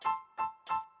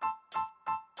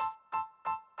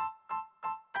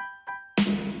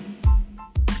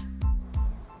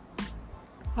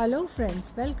Hello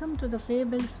friends, welcome to the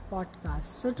Fables podcast.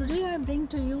 So today I bring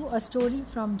to you a story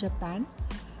from Japan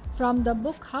from the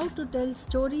book How to Tell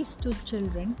Stories to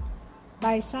Children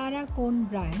by Sarah Cohn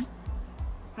Bryan,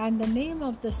 and the name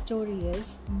of the story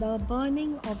is The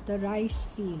Burning of the Rice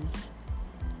Fields.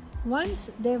 Once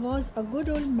there was a good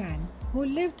old man who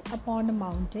lived upon a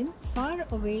mountain far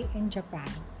away in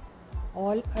Japan.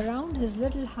 All around his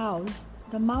little house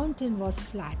the mountain was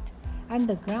flat and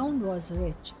the ground was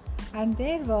rich, and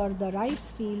there were the rice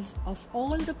fields of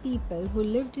all the people who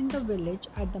lived in the village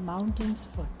at the mountain's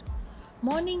foot.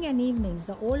 Morning and evenings,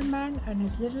 the old man and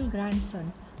his little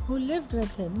grandson who lived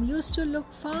with him used to look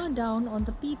far down on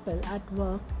the people at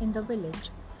work in the village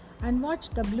and watch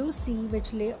the blue sea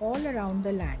which lay all around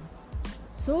the land,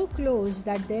 so close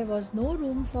that there was no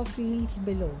room for fields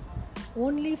below,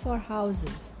 only for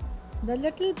houses. The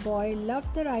little boy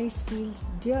loved the rice fields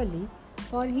dearly,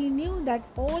 for he knew that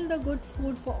all the good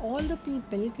food for all the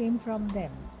people came from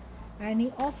them, and he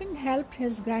often helped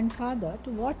his grandfather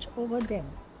to watch over them.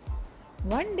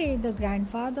 One day the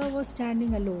grandfather was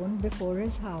standing alone before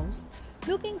his house,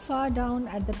 looking far down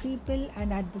at the people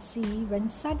and at the sea, when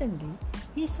suddenly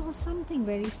he saw something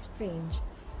very strange.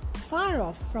 Far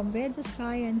off from where the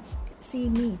sky and sea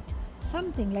meet,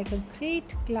 something like a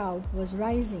great cloud was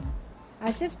rising,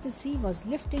 as if the sea was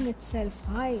lifting itself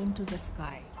high into the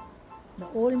sky. The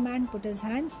old man put his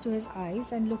hands to his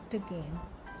eyes and looked again,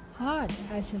 hard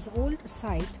as his old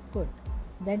sight could.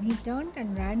 Then he turned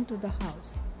and ran to the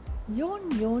house.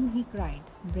 "Yon, yon," he cried,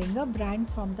 "bring a brand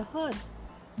from the hearth."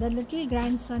 The little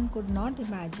grandson could not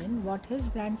imagine what his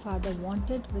grandfather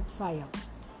wanted with fire,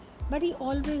 but he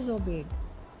always obeyed.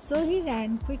 So he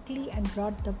ran quickly and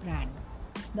brought the brand.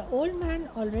 The old man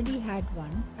already had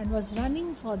one and was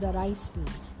running for the rice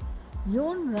fields.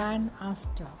 Yon ran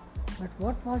after. But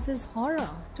what was his horror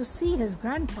to see his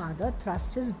grandfather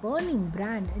thrust his burning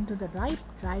brand into the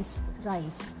ripe rice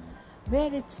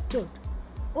where it stood.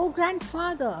 "Oh,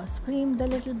 grandfather!" screamed the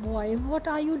little boy, "what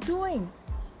are you doing?"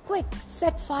 "Quick,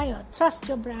 set fire, thrust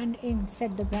your brand in,"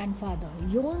 said the grandfather.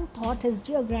 Yon thought his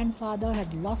dear grandfather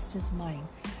had lost his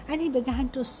mind, and he began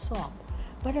to sob.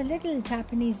 But a little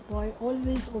Japanese boy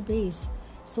always obeys,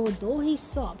 so though he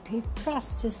sobbed, he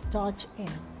thrust his torch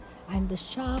in, and the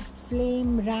sharp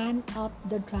flame ran up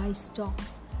the dry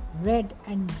stalks, red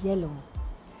and yellow.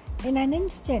 In an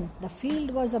instant the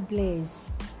field was ablaze,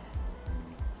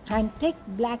 and thick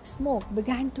black smoke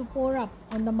began to pour up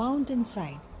on the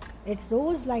mountainside. It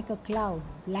rose like a cloud,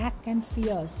 black and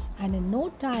fierce, and in no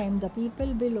time the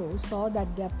people below saw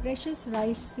that their precious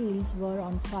rice fields were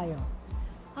on fire.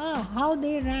 Ah, how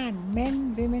they ran,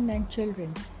 men, women and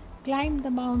children, climbed the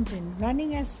mountain,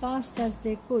 running as fast as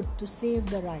they could to save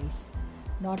the rice.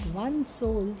 Not one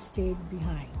soul stayed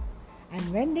behind.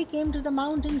 And when they came to the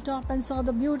mountain top and saw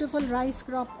the beautiful rice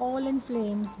crop all in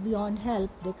flames beyond help,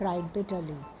 they cried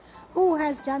bitterly, "Who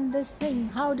has done this thing?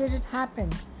 How did it happen?"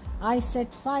 "I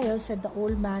set fire," said the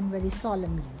old man very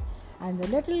solemnly. And the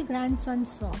little grandson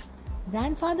sobbed.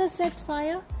 Grandfather set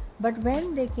fire? But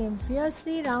when they came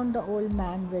fiercely round the old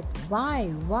man with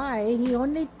why, he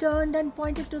only turned and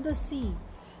pointed to the sea.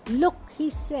 "Look," he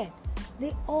said. They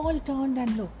all turned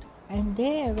and looked, and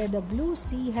there where the blue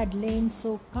sea had lain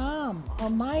so calm,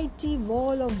 a mighty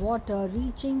wall of water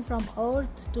reaching from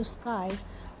earth to sky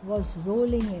was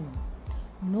rolling in.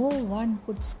 No one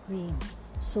could scream,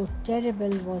 so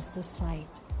terrible was the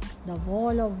sight. The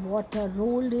wall of water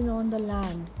rolled in on the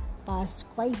land, passed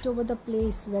quite over the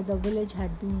place where the village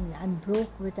had been, and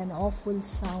broke with an awful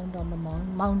sound on the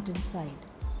mountainside.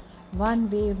 One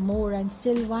wave more, and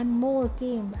still one more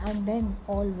came, and then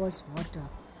all was water.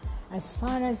 As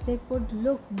far as they could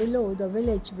look below, the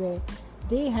village where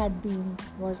they had been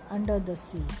was under the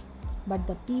sea. But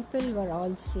the people were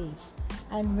all safe,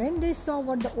 and when they saw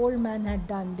what the old man had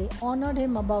done, they honored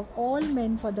him above all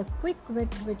men for the quick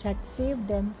wit which had saved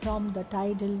them from the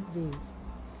tidal wave.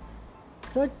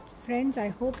 So friends, I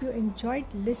hope you enjoyed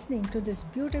listening to this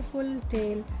beautiful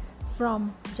tale from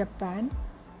Japan.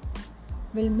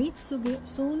 We'll meet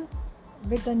soon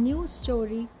with a new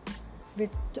story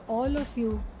with all of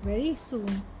you very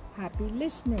soon. Happy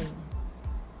listening.